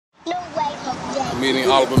Comedian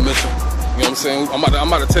Oliver Mitchell. You know what I'm saying? I'm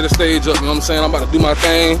about to tear the stage up, you know what I'm saying? I'm about to do my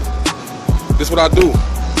thing. This is what I do.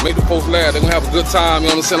 Make the folks laugh, they're gonna have a good time, you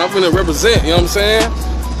know what I'm saying? I'm finna represent, you know what I'm saying?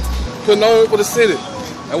 Putting on for the city.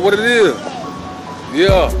 That's what it is.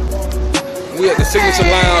 Yeah. We at the Signature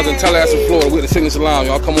Lounge in Tallahassee, Florida. We at the Signature Lounge.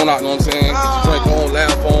 Y'all come on out, you know what I'm saying? Get your drink on,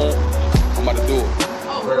 laugh on. I'm about to do it.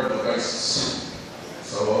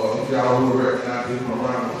 So if y'all who recognize people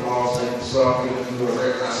around the applause, thank you so much. If you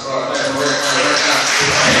recognize, start that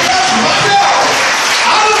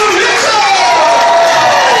Oliver Mitchell!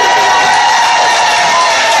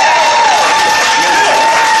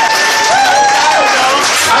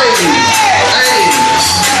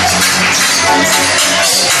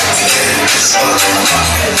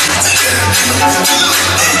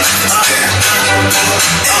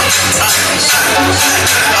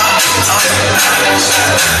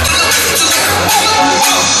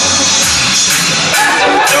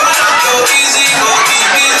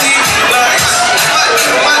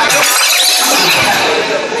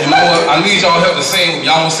 You know what? I need y'all help to sing.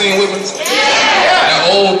 Y'all wanna sing with me? Yeah. That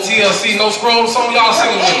old TLC No Scrub song, y'all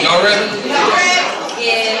sing with me. Y'all ready?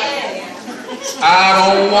 Yeah. I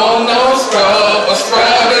don't want no scrub. A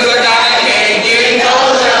scrub is a guy that can't get no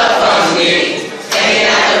love from me. Staying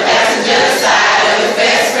at the passenger side of his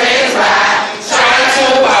best friend's ride, trying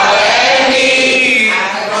to power at me.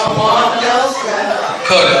 I don't want no scrub.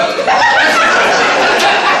 Cut it.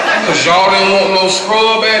 Cause y'all didn't want no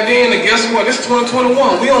scrub back then, and guess what? It's 2021.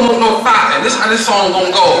 We don't want no thigh, and this how this song gonna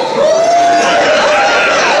go.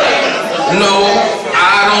 No,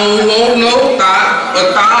 I don't want no thigh.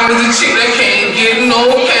 A thigh is a chick that can't get no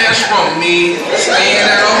cash from me. Staying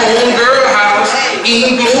at a homegirl house,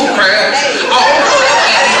 eating blue crabs, all for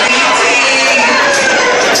EBT.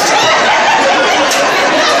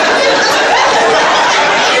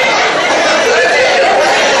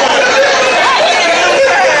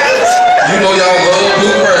 You know y'all love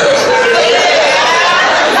blue crabs.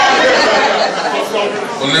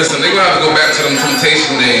 Well listen, they gonna have to go back to them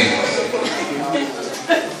Temptation days.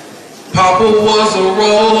 Papa was a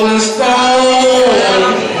rolling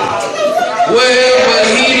stone. Wherever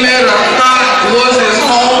he met a thought was his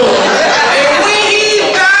home. And when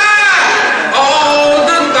he died, all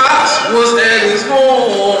the thoughts was at his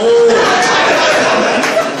home.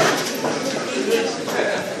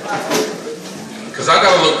 Cause I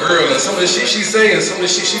got a little girl, and some of the shit she say and some of the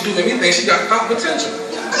shit she do make me think she got thought potential.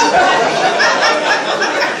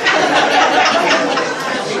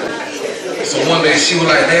 So one day she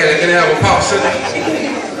was like, Dad, can I have a popsicle?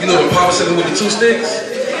 You know the popsicle with the 2 sticks?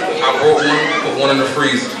 I broke one, put one in the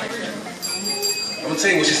freezer. I'm gonna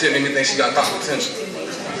tell you what she said made me think she got thought potential.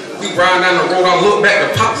 We riding down the road, I look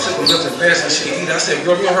back, the popsicle lifting fast and she can eat it. I said,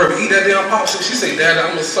 girl, you gonna hurry, eat that damn popsicle? She said, Dad,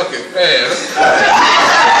 I'm gonna suck it fast.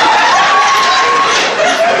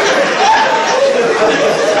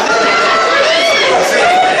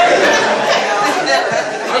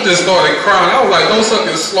 I just started crying. I was like, don't suck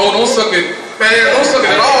it slow, don't suck it fast, don't suck it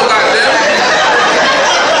at all, goddamn.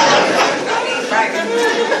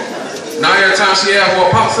 Now every time she asks for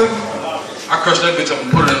a popsicle, I crush that bitch up and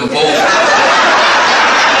put it in the bowl.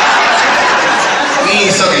 We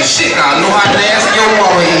ain't sucking shit, I know how nasty your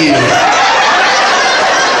mama is.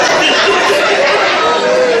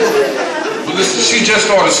 But listen, she just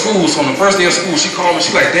started school, so on the first day of school, she called me,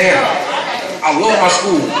 she like, Dad, I love my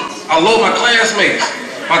school. I love my classmates.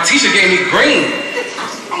 My teacher gave me green.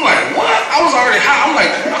 I'm like, what? I was already hot. I'm like,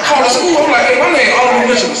 I called the school. I'm like, hey, my name Oliver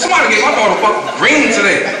Mitchell. Somebody gave my daughter fucking green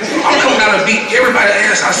today. I'm coming down to beat everybody's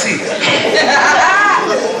ass I see.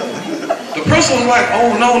 The principal was like,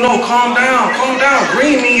 oh, no, calm down.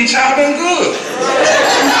 Green mean your child been good.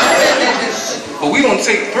 But we don't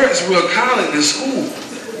take threats real kindly in school.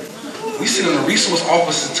 We sit in the resource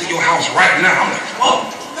office to your house right now. I'm like, fuck.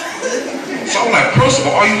 So I'm like,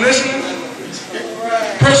 principal, are you listening?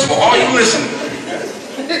 Principal, are you listening?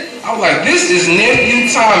 I was like, this is nephew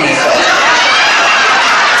Tommy.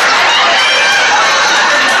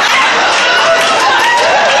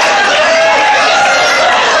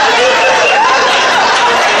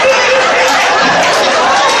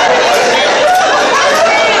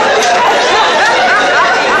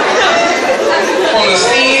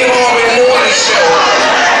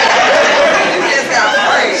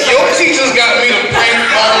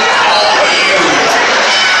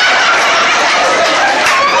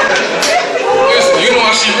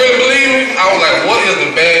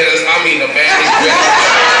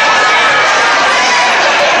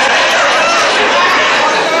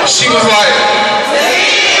 She was like,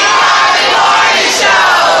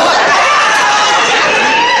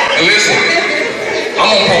 and listen, I'm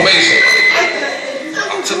on probation.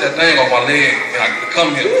 I took that thing off my leg and I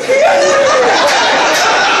come here.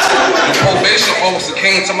 The probation officer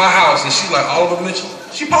came to my house and she like, Oliver Mitchell?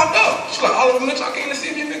 She popped up. She like, Oliver Mitchell, I came to see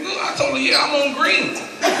if you been good. I told her, yeah, I'm on green.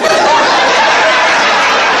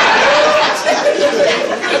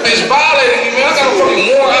 That bitch violated me, man. I got a fucking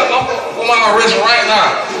warrant on my arrest right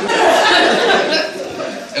now.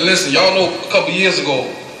 And listen, y'all know a couple years ago,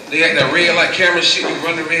 they had that red light camera shit. You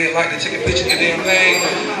run the red light, they take a picture of your damn thing.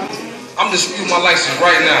 I'm disputing my license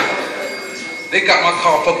right now. They got my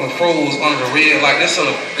car fucking froze under the red light. They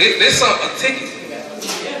sent a ticket,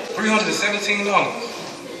 $317. Well,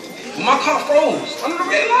 my car froze under the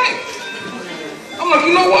red light. I'm like,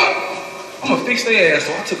 you know what? I'm gonna fix their ass.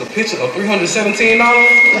 So I took a picture of $317 and I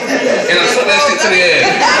sent that shit to their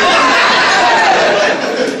ass.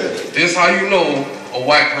 This how you know a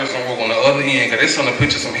white person work on the other end, cause they sent a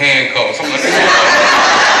picture of some handcuffs. I'm like,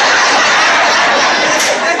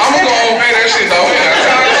 I'm gonna go home and pay that shit, dog.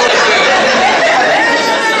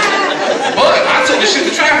 But I took this shit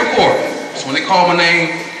to traffic court. So when they called my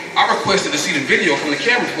name, I requested to see the video from the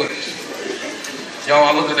camera footage. Y'all,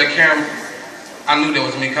 I looked at that camera. I knew that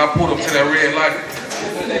was me. Cause I pulled up to that red light,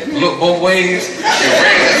 looked both ways, and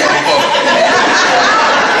ran that motherfucker.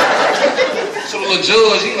 So the little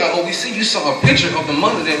judge, he like, oh, we see you saw a picture of the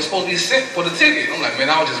money that was supposed to be sent for the ticket. I'm like, man,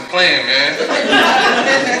 I was just playing, man.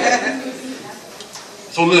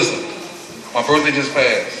 So listen, my birthday just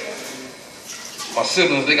passed. My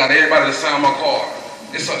siblings, they got everybody to sign my card.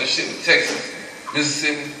 They sent this shit to Texas,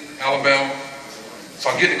 Mississippi, Alabama. So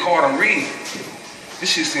I get the card, I'm reading. This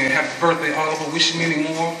shit saying, happy birthday, Oliver, wish you many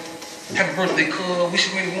more. Happy birthday, cuz, wish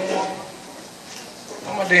you many more.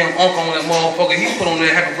 My damn uncle on that motherfucker, he put on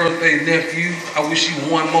there, happy birthday, nephew, I wish you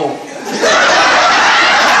one more.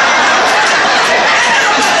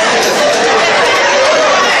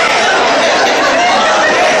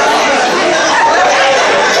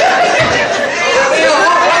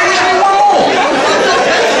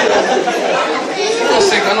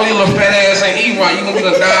 I know your little fat ass ain't eat right, you gonna be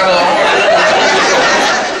the die of.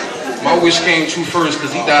 My wish came true first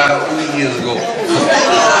because he died 3 years ago.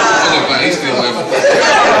 He's still living.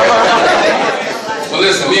 But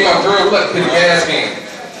listen, me and my girl, we like to put the gas in.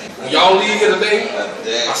 When y'all leave here today,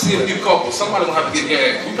 I see a few couples. Somebody gonna have to get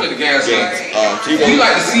gas. We play the gas in. We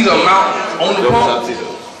like to see the amount on the pump,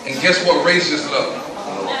 and guess what race just up.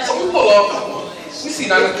 So we pull up, we see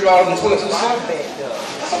 $93.22.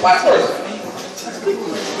 That's a white person.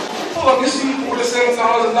 Pull up, you see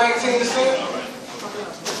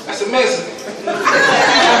 $47.19. That's a Mexican.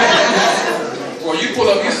 Or you pull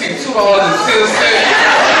up, you see $2.10.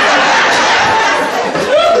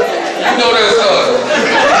 You know that's a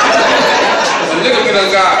nigga we done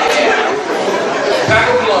got a pack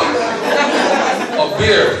of blunts, a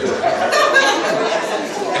beer,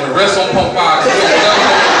 and the rest on pump 5.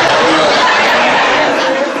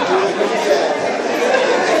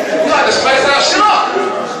 You like to spice out shit up.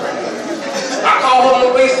 I call her on the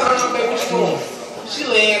FaceTime, I'm like, what you doing? She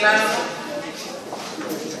laying down.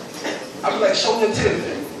 I be like, show me the titty.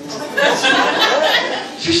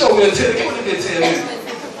 She showed me the titty. Give me the titty.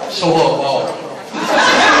 Show her a ball.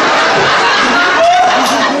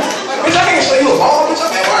 Bitch, I can't show you a ball. Bitch,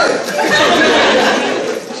 I'm at work.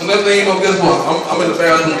 So next thing you know, guess what? I'm in the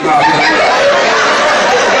bathroom.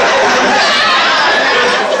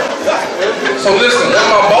 So listen, when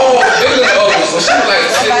my balls bigger than the others, so she was like,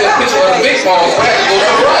 send me a picture of the big balls, so I had to go to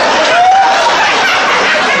the right.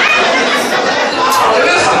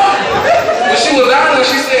 She was down there,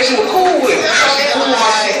 she said she was cool with it.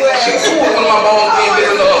 She cool with one of my balls being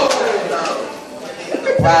bigger than the other.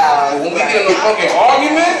 Wow. When we get in a fucking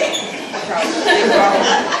argument,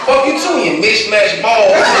 fuck you too, you mismatched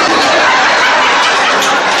balls.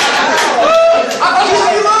 I thought you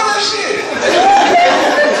said you love that shit.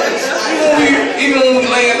 Even when we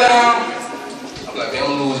laying down, I'm like, man, I'm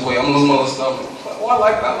gonna lose weight, I'm gonna lose my little stomach. Like, oh, I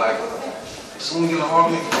like it, I like it. So when we get in an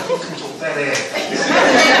argument, look at your fat ass.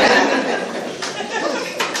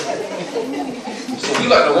 So we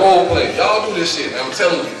like to role play. Y'all do this shit, man. I'm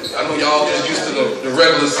telling you. I know y'all just used to the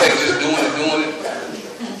regular sex, just doing it.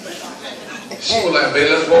 She was like,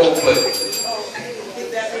 baby, let's role play.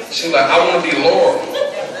 She was like, I want to be Laura.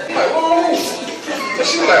 I'm like, whoa. So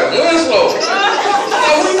she was like, Winslow. I'm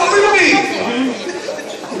like, what do you want me to be?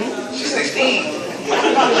 She's 16.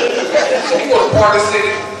 So we go to Party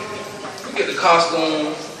City. We get the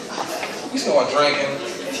costume. We start drinking.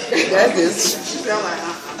 That is.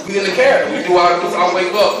 We in the character. We do our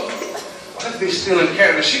wake up. That bitch still in the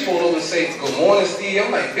character. She pulled over and say, good morning, Steve.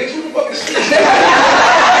 I'm like, bitch, who the fuck is Steve?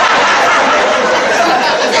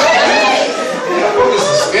 Fucking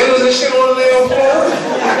suspenders and shit on the damn floor.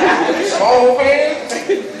 Small pants.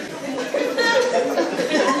 I'm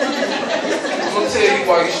gonna tell you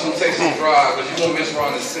why you shouldn't text and drive, because you're gonna mess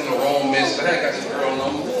around and send the wrong message. I got this girl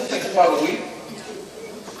number. Take about a week.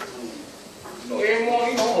 You know, every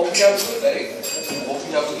morning, hope you have a good day. Hope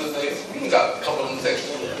you have a good day. You got a couple of them texts.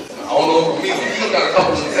 I don't know for me, but you got a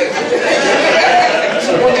couple of them texts.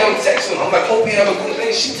 So one day I'm texting her. I'm like, hope you have a good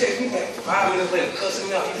day. She texts me back 5 minutes later, cussing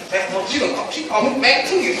me out. She called me back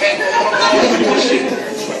too. You fat bullshit.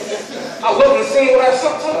 I love to see what I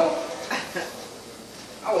saw to her.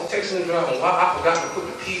 I was texting and driving. Why I forgot to put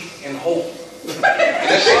the P in hope. And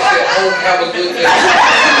that shit said, hope have a good day.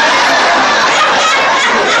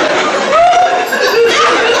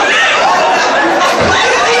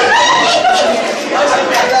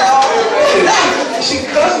 She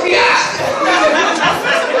cussed me out.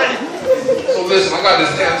 So listen, I got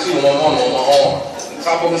this tattoo on my mama on my arm. The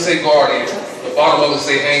top of it say guardian, the bottom of it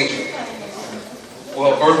say angel.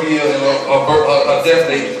 Well, her birth year and her death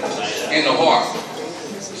date in the heart.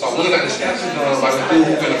 So I went and got this tattoo done like a dude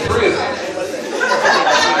who's been in prison.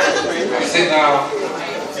 I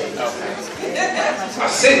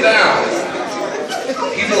sit down.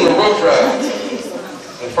 He's doing a rough ride.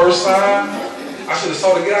 The first time, I should have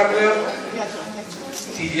saw the guy out there.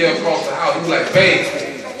 He yelled across the house. He was like, babe.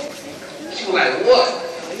 She was like, what?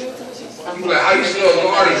 He was like, how you spell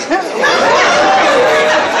guardian?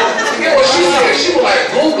 You get what she said? She was like,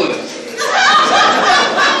 Google it.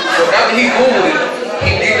 So after he Googled it,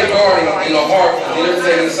 he did the guardian in the heart and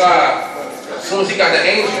everything inside. As soon as he got the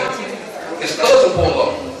angel, his cousin pulled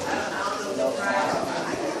up.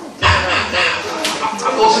 I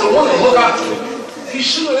go to the window, look out. He's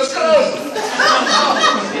shooting his cousin.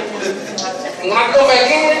 And when I come back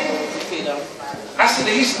in, I see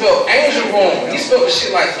that he spelled angel wrong. He spelled the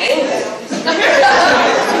shit like angel.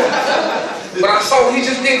 But I saw what he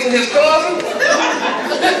just did to his cousin.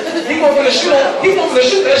 He wasn't gonna shoot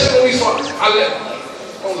that shit when we saw it. I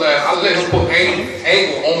let him put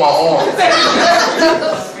angle on my arm.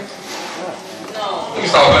 Let me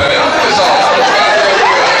stop playing that.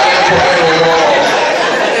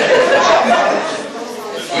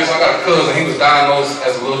 Listen, I got a cousin. He was diagnosed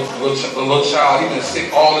as a little child. He's been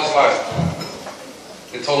sick all his life.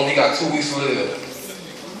 They told him he got 2 weeks to live.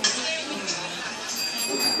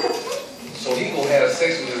 So he go have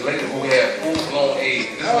sex with this lady who had full-blown AIDS.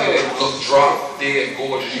 This lady looked drop dead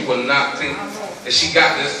gorgeous. You would not think that she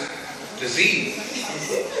got this disease.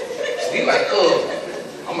 So he like,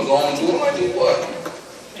 I'm gonna go on and do it. I'm like, do what?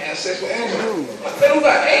 Have sex with Angela. I said, who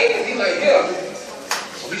got AIDS? He like, yeah.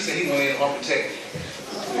 So he said he went in unprotected.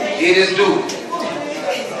 Did his dude.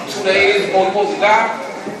 2 days before he supposed to die,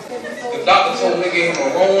 the doctor told me they gave him a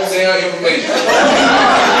wrong damn information.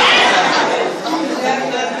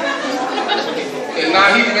 And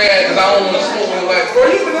now he's mad because I don't want to smoke him. Like, bro,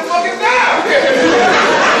 you finna fucking die.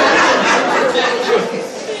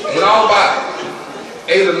 When I was about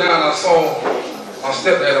 8 or 9, I saw my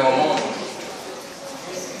stepdad and my mom.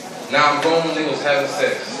 Now I'm grown, niggas having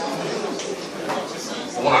sex.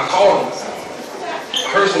 But when I called him, I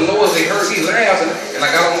heard some noise, they heard me laughing, and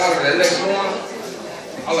I got on water that next morning.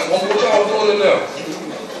 I was like, Mom, what y'all doing in there?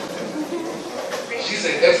 She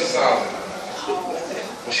said, exercising.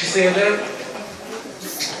 When she said that,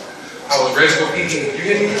 I was ready for PE. You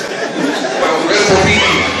hear me? I was ready for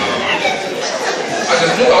PE. I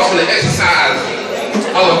just knew I was going to exercise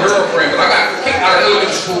my little girlfriend, but I got kicked out of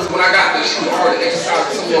elementary school. When I got there, she was already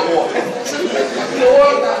exercising some little boy. You know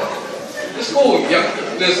what? It's cool. Yeah.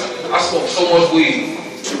 Listen, I smoked so much weed.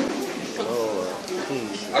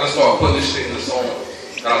 I just started putting this shit in the song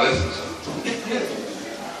that I listen to.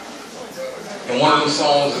 And one of them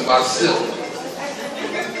songs is by Silk.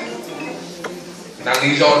 And I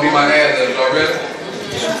need y'all to be my ad-libs. Y'all ready?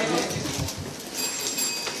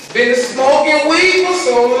 Been smoking weed for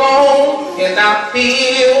so long, and I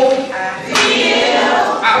feel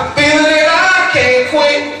that I can't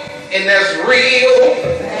quit, and that's real.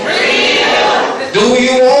 Do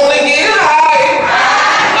you wanna get high?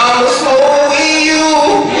 I'ma smoke with you.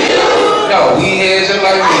 No, we head just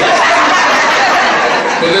like me.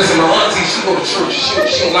 But listen, my auntie, she go to church.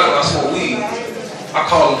 She don't like when I smoke weed. I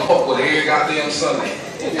call them fuck with her every goddamn Sunday.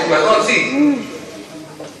 I'm like, auntie.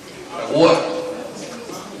 Like, what?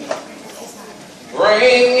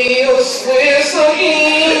 Bring me a Swiss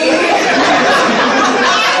again.